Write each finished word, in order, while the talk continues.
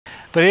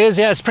But it is,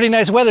 yeah, it's pretty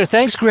nice weather.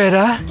 Thanks,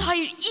 Greta.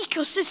 Entire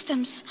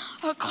ecosystems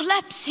are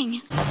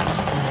collapsing.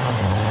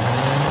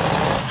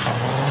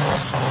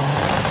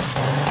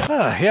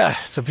 Yeah,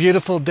 it's a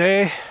beautiful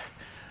day.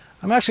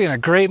 I'm actually in a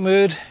great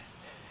mood.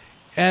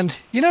 And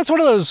you know, it's one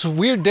of those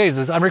weird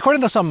days. I'm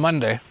recording this on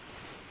Monday.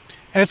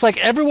 And it's like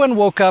everyone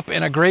woke up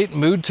in a great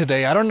mood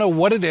today. I don't know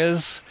what it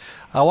is.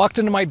 I walked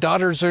into my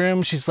daughter's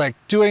room. She's like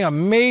doing a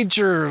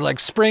major like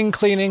spring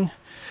cleaning.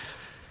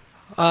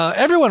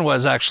 Everyone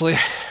was actually.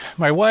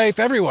 My wife,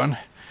 everyone.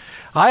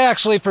 I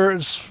actually, for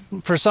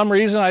some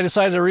reason, I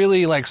decided to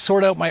really like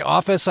sort out my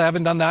office. I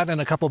haven't done that in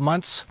a couple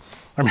months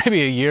or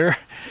maybe a year.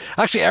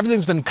 Actually,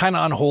 everything's been kind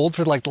of on hold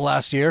for like the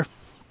last year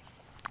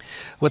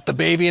with the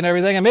baby and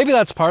everything. And maybe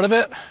that's part of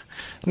it.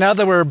 Now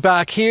that we're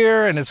back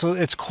here and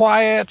it's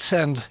quiet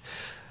and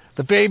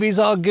the baby's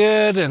all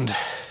good, and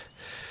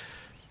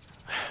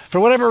for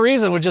whatever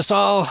reason, we're just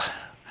all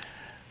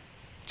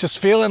just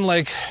feeling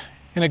like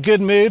in a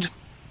good mood.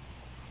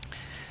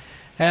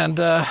 And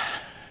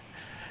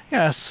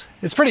yes,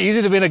 it's pretty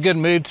easy to be in a good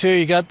mood too.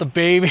 You got the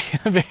baby,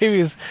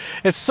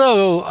 it's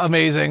so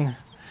amazing.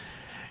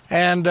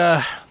 And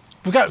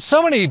we've got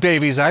so many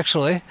babies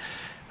actually.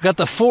 We've got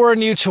the 4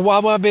 new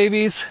Chihuahua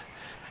babies,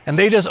 and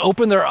they just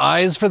opened their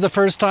eyes for the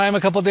first time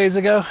a couple days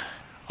ago.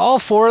 All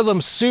 4 of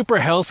them super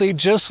healthy,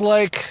 just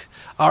like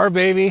our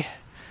baby.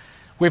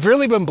 We've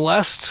really been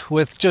blessed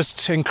with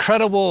just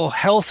incredible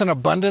health and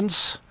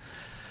abundance.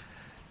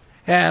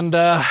 And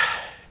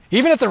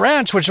even at the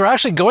ranch, which we're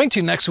actually going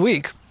to next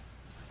week,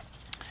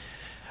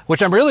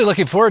 which I'm really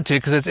looking forward to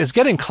because it's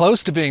getting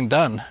close to being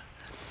done.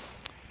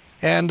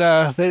 And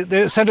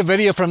they sent a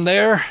video from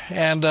there,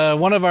 and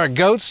one of our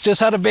goats just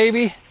had a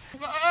baby.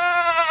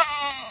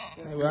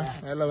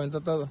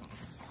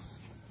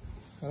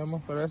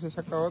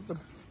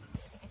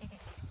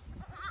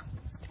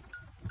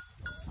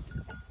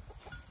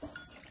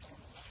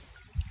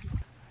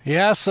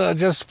 Yes,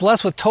 just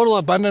blessed with total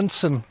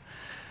abundance. And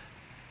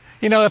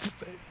you know,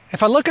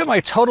 if I look at my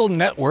total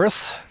net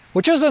worth,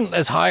 which isn't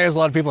as high as a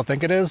lot of people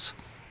think it is,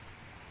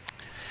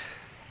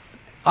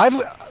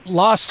 I've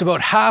lost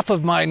about half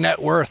of my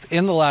net worth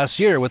in the last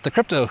year with the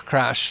crypto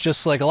crash,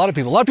 just like a lot of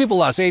people. A lot of people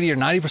lost 80 or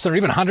 90% or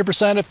even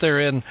 100% if they're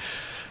in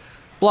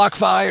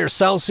BlockFi or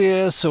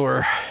Celsius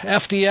or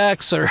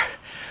FTX or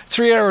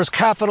 3 Arrows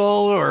Capital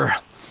or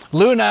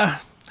Luna.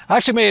 I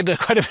actually made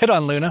quite a bit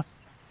on Luna.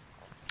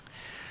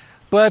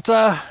 But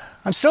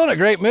I'm still in a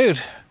great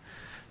mood.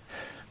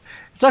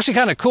 It's actually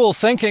kind of cool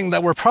thinking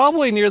that we're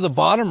probably near the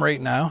bottom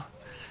right now.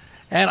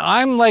 And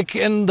I'm like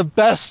in the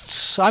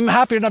best, I'm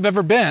happier than I've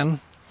ever been.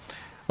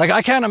 Like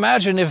I can't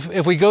imagine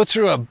if we go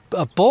through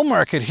a bull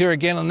market here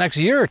again in the next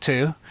year or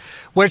two,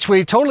 which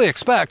we totally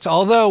expect,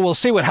 although we'll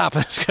see what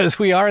happens because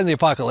we are in the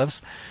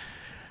apocalypse.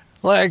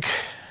 Like,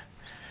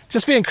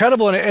 just be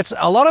incredible. And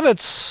a lot of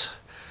it's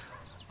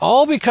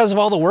all because of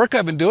all the work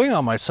I've been doing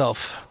on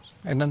myself.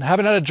 And then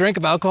haven't had a drink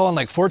of alcohol in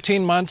like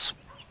 14 months.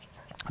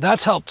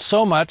 That's helped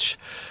so much.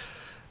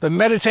 Been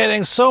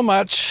meditating so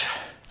much,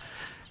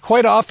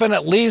 quite often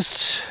at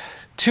least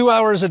 2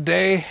 hours a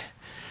day,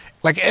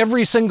 like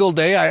every single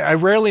day. I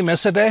rarely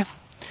miss a day.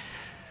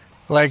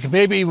 Like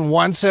maybe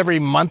once every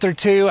month or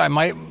two, I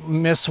might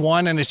miss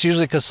one, and it's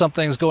usually because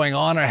something's going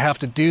on or I have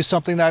to do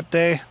something that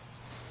day.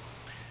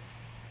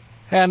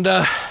 And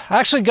I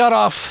actually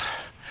I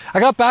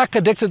got back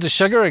addicted to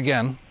sugar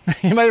again.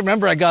 You might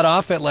remember I got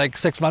off it like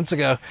 6 months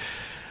ago.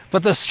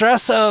 But the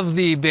stress of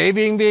the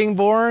baby being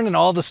born and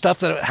all the stuff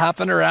that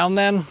happened around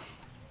then.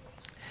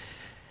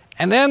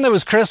 And then there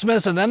was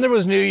Christmas, and then there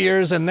was New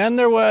Year's, and then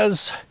there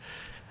was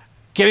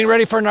getting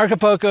ready for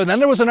Anarchapulco, and then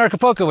there was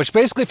Anarchapulco, which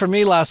basically for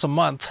me lasts a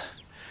month.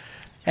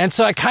 And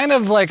so I kind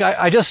of like,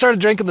 I just started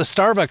drinking the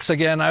Starbucks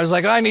again. I was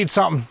like, I need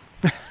something,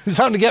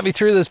 something to get me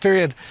through this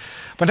period.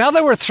 But now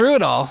that we're through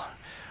it all,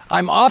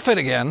 I'm off it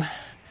again,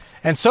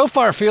 and so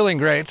far feeling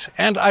great.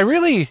 And I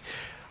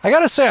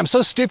gotta say, I'm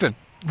so stupid.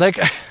 Like,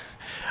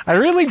 I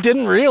really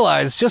didn't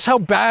realize just how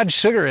bad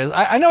sugar is.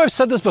 I know I've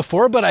said this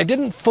before, but I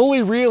didn't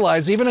fully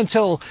realize even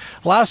until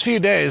the last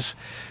few days.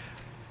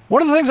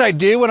 One of the things I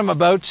do when I'm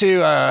about to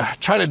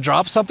try to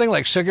drop something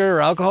like sugar or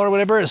alcohol or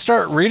whatever is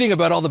start reading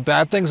about all the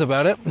bad things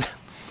about it.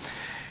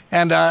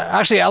 And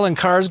actually Alan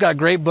Carr's got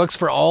great books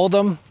for all of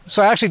them.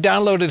 So I actually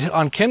downloaded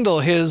on Kindle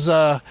his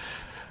How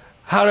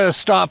to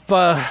Stop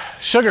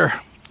Sugar.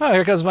 Oh,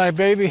 here comes my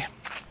baby.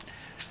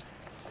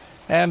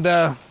 And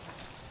now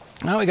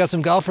we got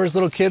some golfers,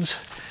 little kids.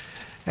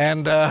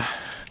 And I'll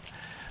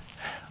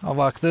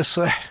walk this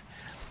way.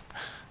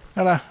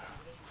 Hello.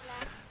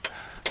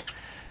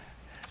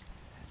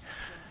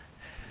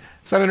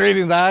 So I've been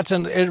reading that,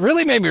 and it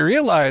really made me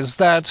realize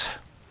that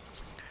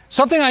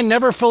something I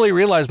never fully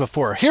realized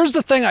before. Here's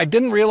the thing I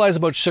didn't realize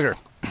about sugar.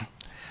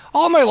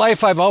 All my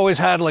life I've always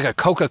had like a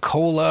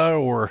Coca-Cola,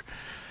 or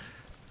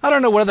I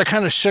don't know what other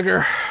kind of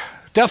sugar.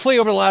 Definitely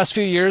over the last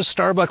few years,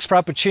 Starbucks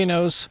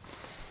Frappuccinos.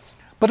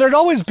 But there'd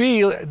always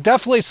be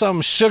definitely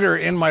some sugar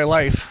in my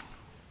life.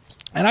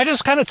 And I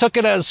just kind of took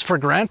it as for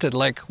granted.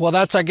 Like, well,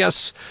 that's, I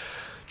guess,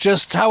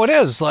 just how it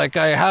is. Like,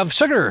 I have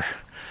sugar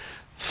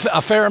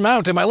a fair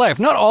amount in my life.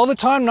 Not all the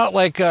time, not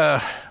like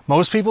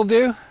most people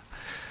do,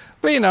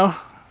 but you know,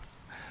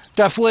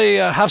 definitely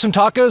have some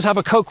tacos, have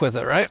a Coke with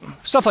it, right?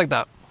 Stuff like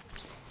that.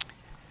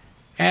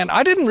 And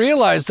I didn't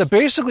realize that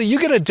basically you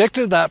get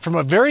addicted to that from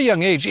a very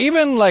young age,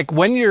 even like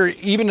when you're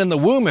even in the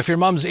womb, if your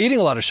mom's eating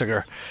a lot of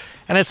sugar.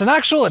 And it's an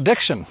actual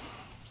addiction.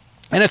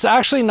 And it's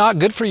actually not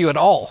good for you at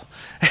all.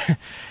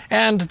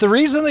 And the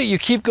reason that you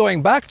keep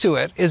going back to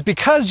it is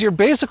because you're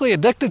basically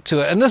addicted to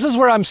it. And this is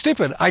where I'm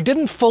stupid. I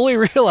didn't fully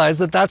realize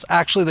that that's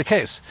actually the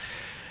case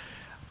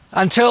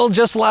until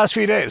just the last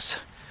few days.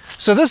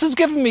 So this has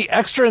given me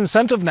extra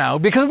incentive now,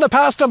 because in the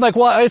past I'm like,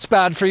 well, it's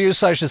bad for you,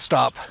 so I should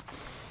stop.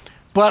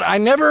 But I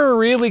never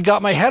really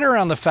got my head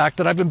around the fact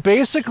that I've been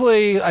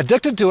basically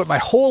addicted to it my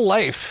whole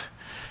life.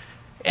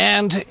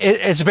 And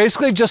it's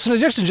basically just an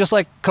addiction, just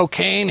like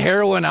cocaine,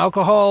 heroin,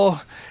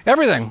 alcohol,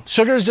 everything.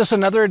 Sugar is just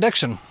another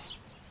addiction.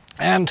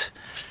 And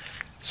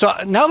so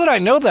now that I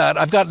know that,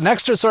 I've got an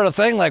extra sort of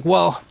thing like,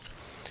 well,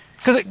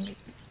 because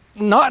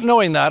not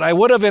knowing that, I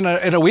would have in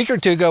a week or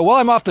two go, well,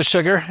 I'm off the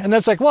sugar. And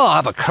that's like, well, I'll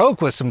have a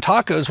Coke with some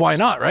tacos, why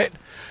not, right?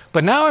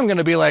 But now I'm going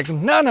to be like,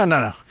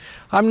 no.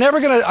 I'm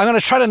going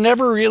to try to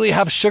never really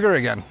have sugar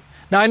again.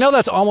 Now I know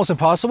that's almost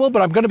impossible,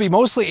 but I'm going to be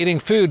mostly eating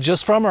food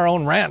just from our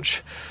own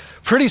ranch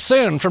pretty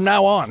soon from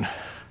now on.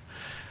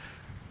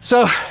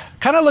 So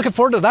kind of looking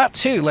forward to that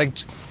too. Like,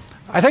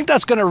 I think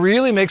that's going to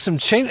really make some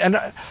change. And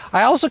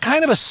I also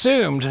kind of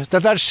assumed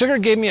that sugar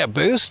gave me a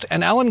boost.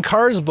 And Alan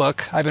Carr's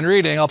book I've been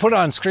reading, I'll put it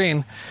on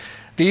screen,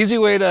 The Easy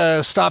Way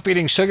to Stop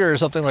Eating Sugar or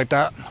something like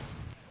that.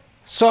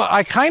 So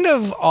I kind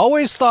of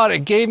always thought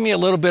it gave me a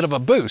little bit of a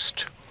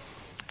boost.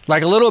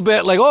 Like a little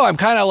bit like, oh, I'm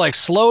kind of like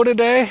slow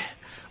today.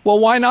 Well,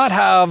 why not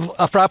have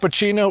a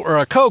Frappuccino or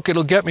a Coke?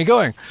 It'll get me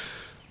going.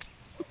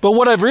 But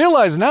what I've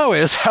realized now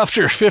is,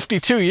 after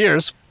 52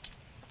 years,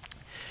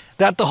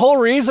 that the whole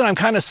reason I'm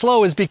kind of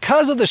slow is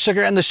because of the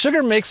sugar, and the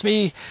sugar makes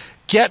me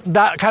get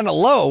that kind of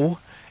low.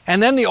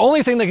 And then the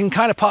only thing that can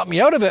kind of pop me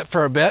out of it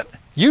for a bit,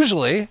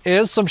 usually,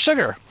 is some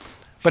sugar.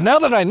 But now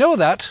that I know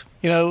that,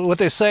 you know, what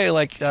they say,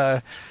 like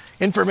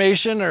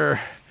information or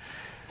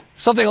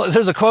something,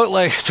 there's a quote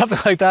like something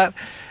like that,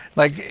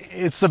 like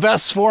it's the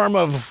best form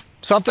of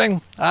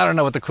something. I don't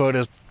know what the quote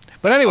is.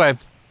 But anyway,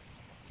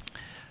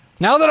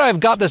 now that I've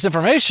got this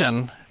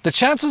information, the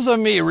chances of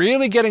me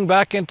really getting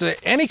back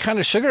into any kind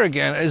of sugar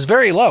again is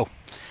very low.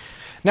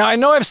 Now, I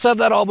know I've said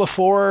that all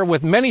before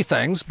with many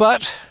things,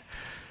 but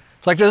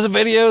like there's a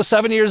video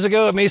 7 years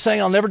ago of me saying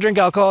I'll never drink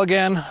alcohol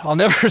again, I'll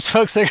never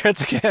smoke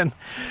cigarettes again.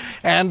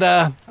 And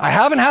I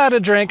haven't had a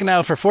drink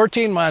now for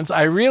 14 months.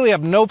 I really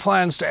have no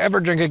plans to ever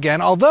drink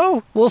again,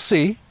 although we'll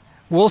see.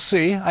 We'll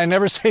see. I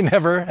never say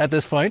never at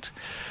this point.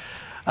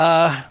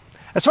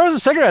 As far as the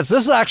cigarettes,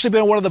 this has actually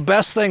been one of the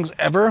best things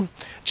ever,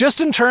 just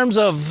in terms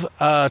of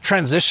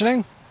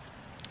transitioning.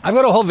 I've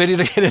got a whole video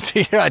to get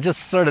into here. I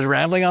just started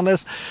rambling on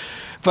this.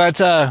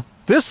 But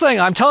this thing,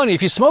 I'm telling you,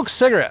 if you smoke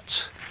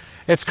cigarettes,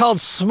 it's called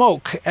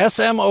Smoke,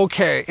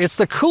 S-M-O-K. It's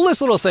the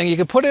coolest little thing. You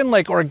can put in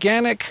like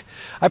organic,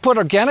 I put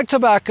organic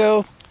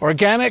tobacco,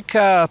 organic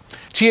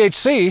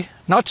THC,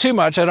 not too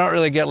much, I don't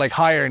really get like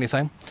high or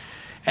anything,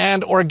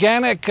 and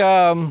organic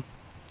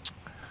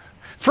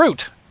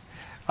fruit.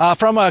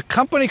 From a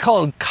company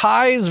called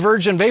Kai's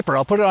Virgin Vapor.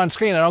 I'll put it on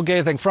screen. I don't get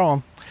anything from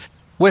them.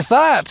 With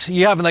that,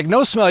 you have like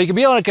no smell. You can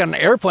be like on an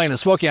airplane and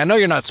smoking. I know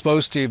you're not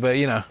supposed to, but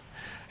you know,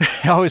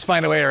 you always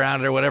find a way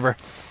around it or whatever.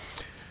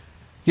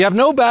 You have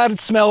no bad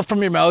smell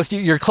from your mouth.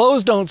 Your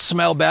clothes don't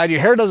smell bad. Your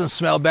hair doesn't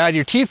smell bad.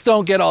 Your teeth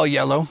don't get all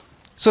yellow.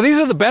 So these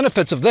are the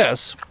benefits of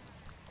this.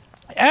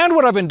 And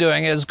what I've been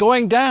doing is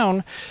going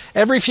down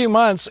every few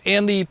months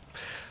in the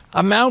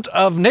amount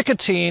of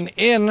nicotine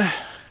in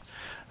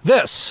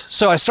this.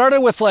 So I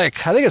started with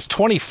like, I think it's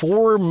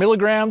 24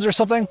 milligrams or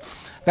something.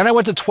 Then I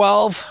went to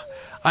 12.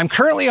 I'm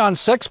currently on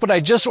 6, but I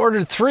just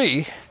ordered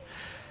 3.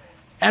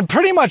 And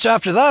pretty much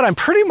after that, I'm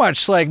pretty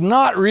much like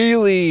not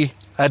really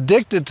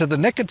addicted to the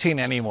nicotine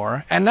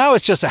anymore. And now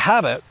it's just a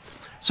habit.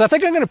 So I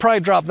think I'm going to probably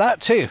drop that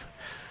too.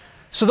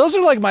 So those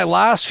are like my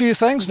last few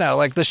things now.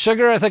 Like the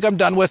sugar, I think I'm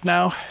done with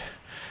now.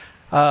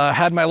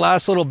 Had my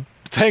last little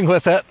thing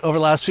with it over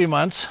the last few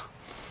months.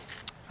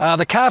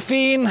 The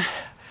caffeine,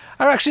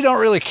 I actually don't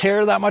really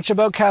care that much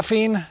about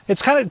caffeine.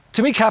 It's kind of,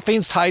 to me,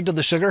 caffeine's tied to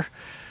the sugar.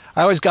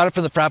 I always got it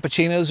from the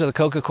Frappuccinos or the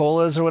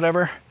Coca-Colas or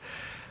whatever.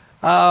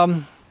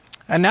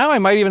 And now I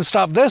might even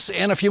stop this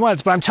in a few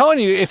months. But I'm telling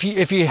you, if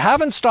you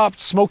haven't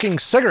stopped smoking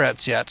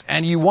cigarettes yet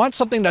and you want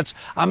something that's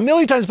a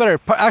million times better,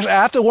 actually,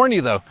 I have to warn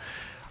you though,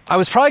 I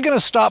was probably going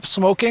to stop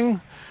smoking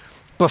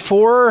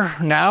before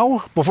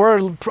now.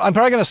 I'm probably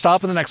going to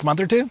stop in the next month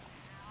or two.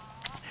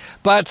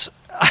 But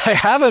I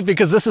haven't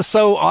because this is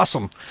so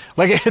awesome.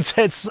 Like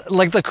it's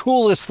like the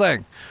coolest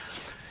thing.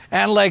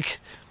 And like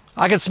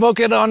I can smoke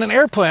it on an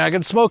airplane. I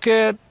can smoke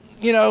it,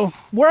 you know,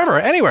 wherever,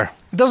 anywhere.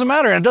 It doesn't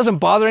matter. And it doesn't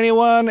bother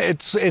anyone.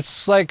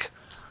 It's like,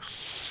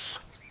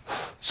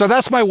 so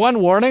that's my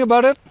one warning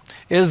about it,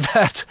 is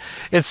that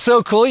it's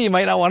so cool you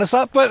might not want to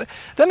stop. But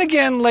then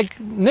again, like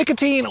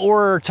nicotine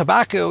or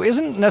tobacco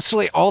isn't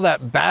necessarily all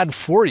that bad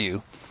for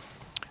you.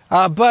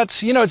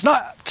 But, you know, it's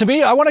not, to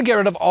me, I want to get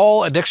rid of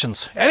all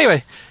addictions.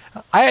 Anyway,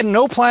 I had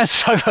no plans to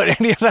talk about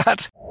any of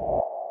that.